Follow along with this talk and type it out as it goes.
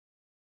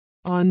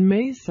On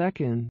May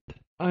 2nd,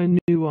 a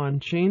new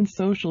on-chain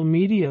social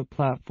media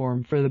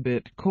platform for the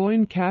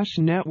Bitcoin Cash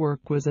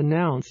network was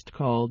announced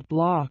called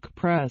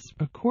Blockpress.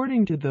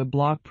 According to the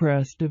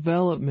Blockpress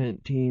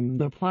development team,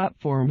 the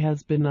platform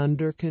has been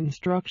under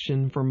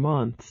construction for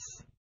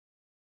months,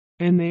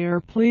 and they are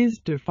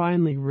pleased to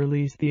finally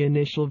release the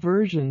initial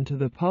version to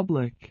the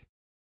public.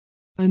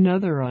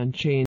 Another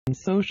on-chain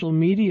social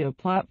media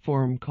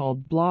platform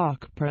called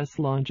Blockpress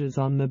launches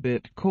on the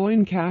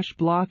Bitcoin Cash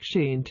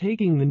blockchain,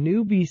 taking the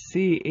new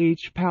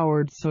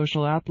BCH-powered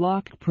social app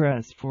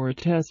Blockpress for a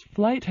test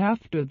flight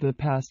after the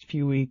past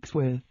few weeks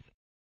with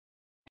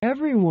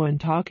everyone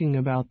talking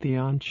about the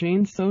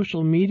on-chain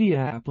social media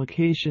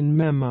application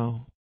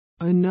Memo.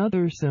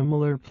 Another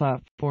similar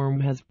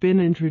platform has been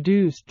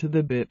introduced to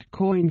the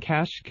Bitcoin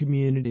Cash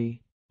community.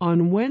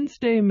 On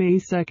Wednesday, May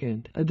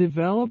 2nd, a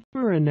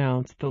developer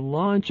announced the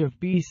launch of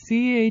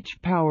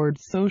BCH-powered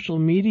social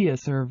media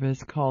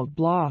service called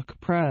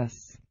Blockpress.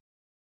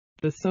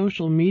 The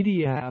social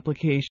media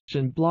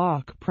application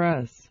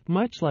Blockpress,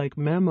 much like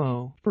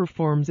Memo,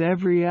 performs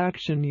every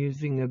action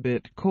using a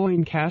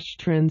Bitcoin Cash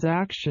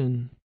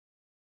transaction.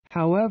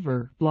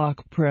 However,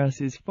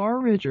 Blockpress is far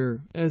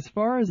richer as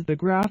far as the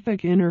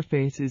graphic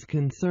interface is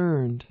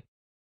concerned,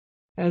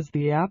 as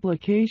the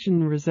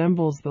application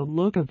resembles the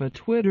look of a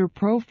Twitter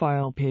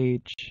profile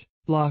page.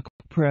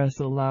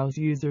 Blockpress allows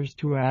users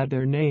to add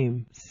their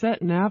name,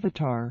 set an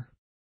avatar,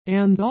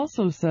 and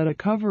also set a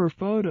cover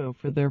photo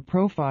for their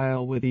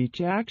profile, with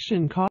each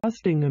action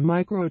costing a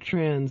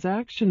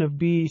microtransaction of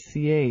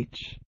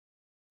BCH.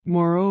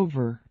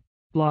 Moreover,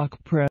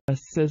 Blockpress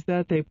says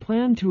that they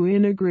plan to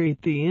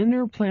integrate the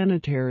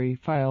Interplanetary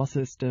File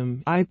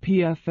System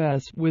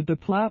 (IPFS) with the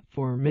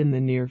platform in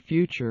the near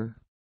future,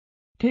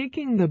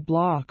 taking the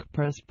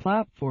Blockpress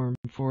platform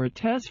for a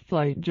test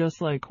flight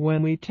just like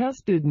when we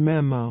tested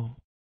Memo.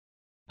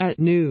 At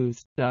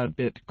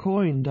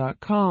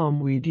news.bitcoin.com,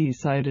 we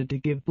decided to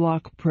give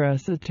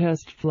Blockpress a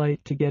test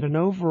flight to get an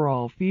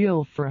overall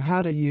feel for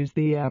how to use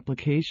the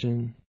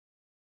application.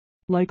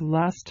 Like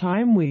last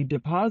time, we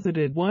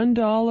deposited $1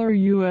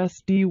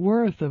 USD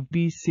worth of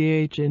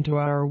BCH into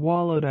our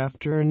wallet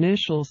after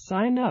initial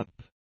sign-up.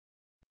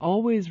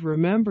 Always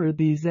remember,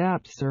 these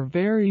apps are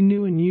very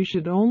new and you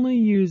should only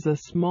use a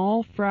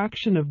small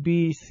fraction of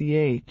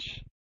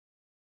BCH.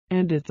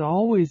 And it's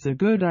always a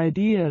good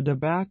idea to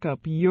back up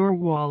your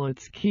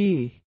wallet's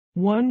key.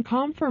 One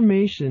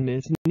confirmation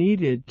is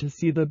needed to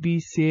see the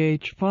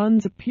BCH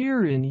funds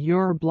appear in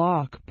your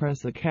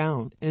Blockpress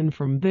account, and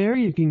from there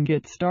you can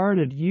get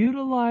started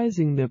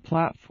utilizing the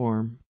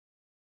platform.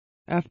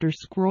 After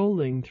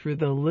scrolling through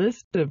the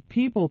list of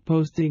people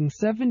posting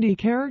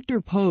 70-character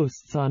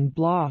posts on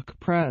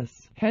Blockpress,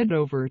 head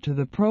over to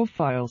the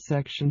profile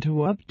section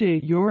to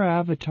update your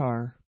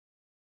avatar.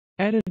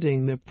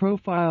 Editing the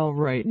profile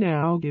right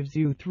now gives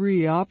you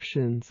 3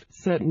 options: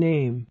 set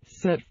name,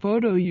 set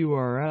photo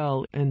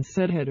URL, and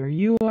set header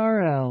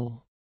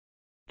URL.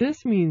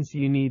 This means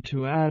you need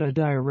to add a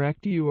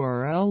direct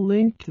URL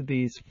link to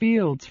these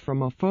fields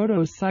from a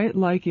photo site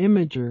like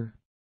Imager.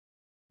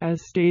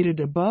 As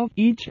stated above,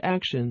 each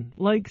action,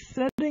 like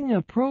setting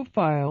a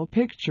profile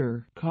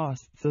picture,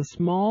 costs a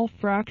small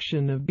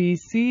fraction of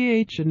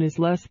BCH and is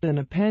less than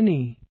a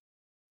penny.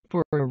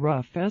 For a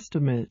rough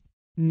estimate,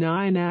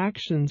 9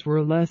 actions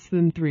were less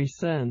than 3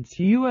 cents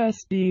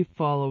USD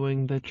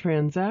following the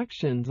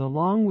transactions,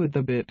 along with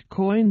the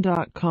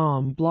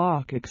Bitcoin.com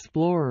block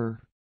explorer.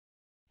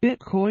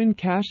 Bitcoin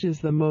Cash is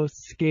the most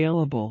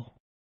scalable,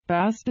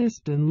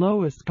 fastest and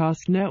lowest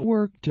cost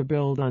network to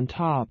build on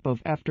top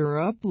of. After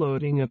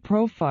uploading a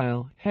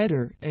profile,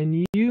 header,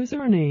 and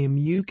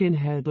username, you can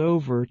head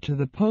over to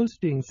the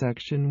posting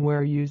section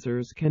where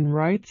users can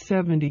write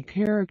 70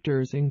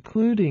 characters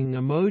including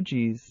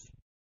emojis.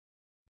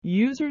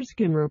 Users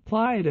can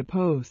reply to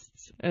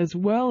posts, as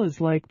well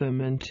as like them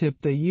and tip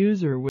the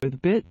user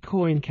with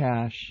Bitcoin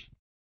Cash.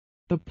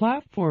 The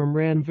platform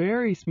ran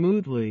very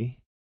smoothly,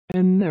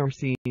 and there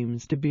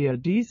seems to be a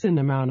decent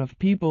amount of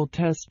people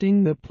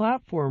testing the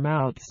platform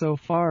out so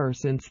far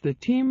since the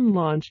team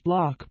launched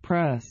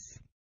Blockpress.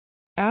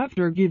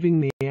 After giving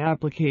the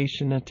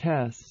application a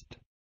test,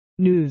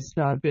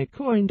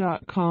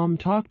 news.bitcoin.com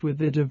talked with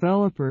the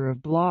developer of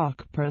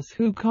Blockpress,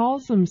 who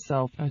calls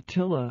himself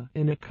Attila,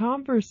 in a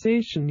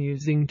conversation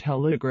using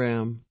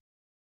Telegram.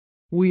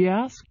 We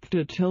asked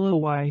Attila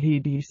why he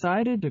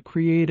decided to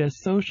create a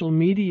social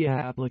media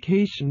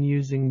application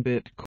using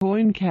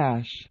Bitcoin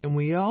Cash, and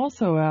we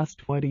also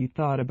asked what he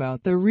thought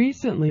about the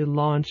recently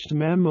launched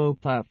Memo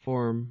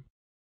platform.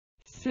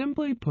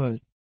 Simply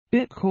put,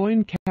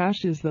 Bitcoin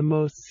Cash is the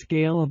most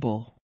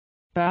scalable,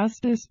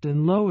 fastest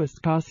and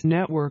lowest cost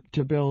network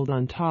to build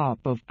on top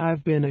of.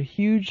 I've been a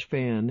huge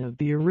fan of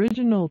the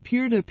original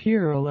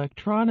peer-to-peer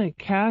electronic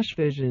cash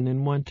vision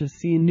and want to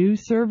see new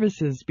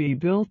services be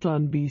built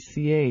on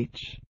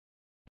BCH.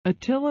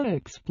 Attila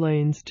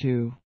explains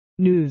to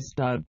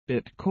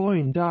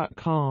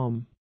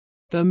news.bitcoin.com.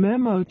 The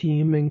Memo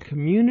team and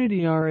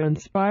community are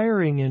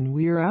inspiring and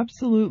we're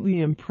absolutely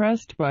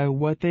impressed by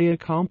what they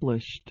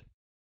accomplished.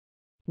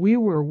 We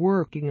were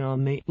working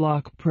on the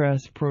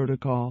Blockpress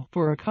protocol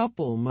for a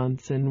couple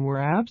months and were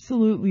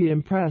absolutely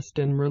impressed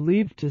and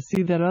relieved to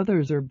see that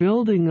others are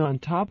building on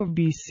top of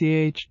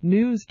BCH.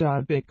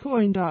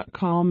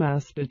 News.bitcoin.com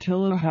asked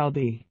Attila how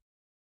the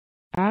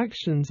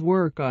actions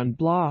work on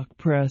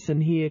Blockpress,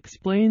 and he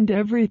explained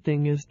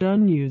everything is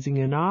done using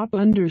an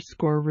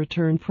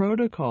op_return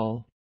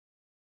protocol.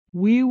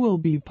 We will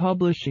be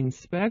publishing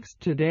specs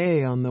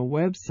today on the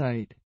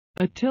website.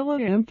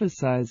 Attila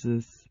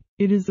emphasizes,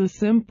 it is a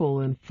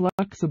simple and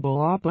flexible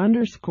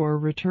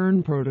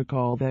op_return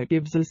protocol that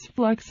gives us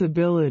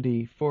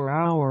flexibility for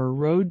our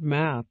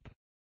roadmap.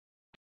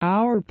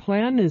 Our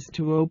plan is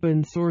to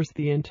open source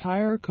the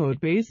entire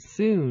codebase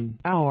soon.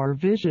 Our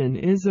vision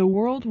is a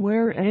world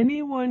where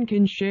anyone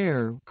can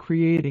share,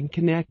 create and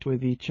connect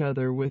with each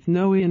other with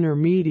no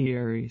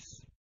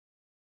intermediaries.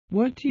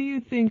 What do you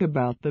think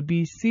about the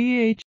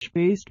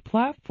BCH-based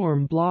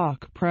platform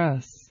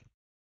Blockpress?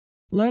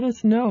 Let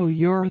us know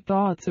your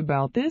thoughts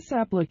about this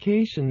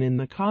application in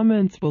the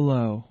comments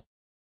below.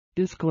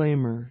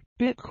 Disclaimer: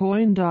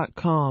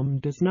 Bitcoin.com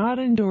does not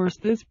endorse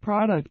this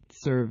product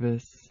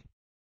service.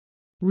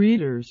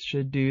 Readers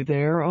should do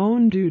their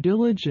own due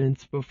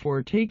diligence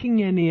before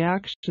taking any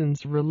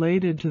actions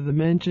related to the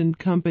mentioned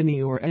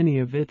company or any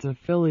of its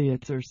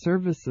affiliates or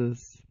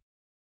services.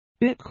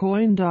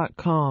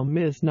 Bitcoin.com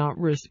is not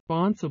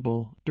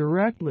responsible,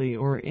 directly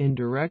or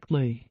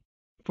indirectly,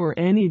 for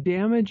any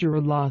damage or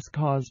loss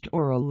caused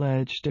or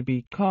alleged to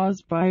be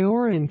caused by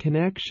or in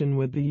connection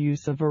with the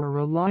use of or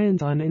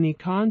reliance on any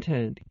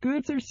content,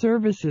 goods or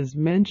services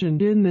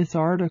mentioned in this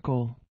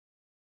article.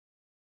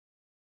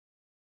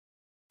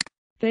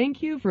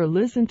 Thank you for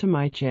listening to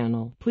my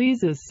channel.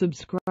 Please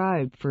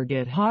subscribe for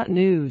get hot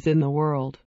news in the world.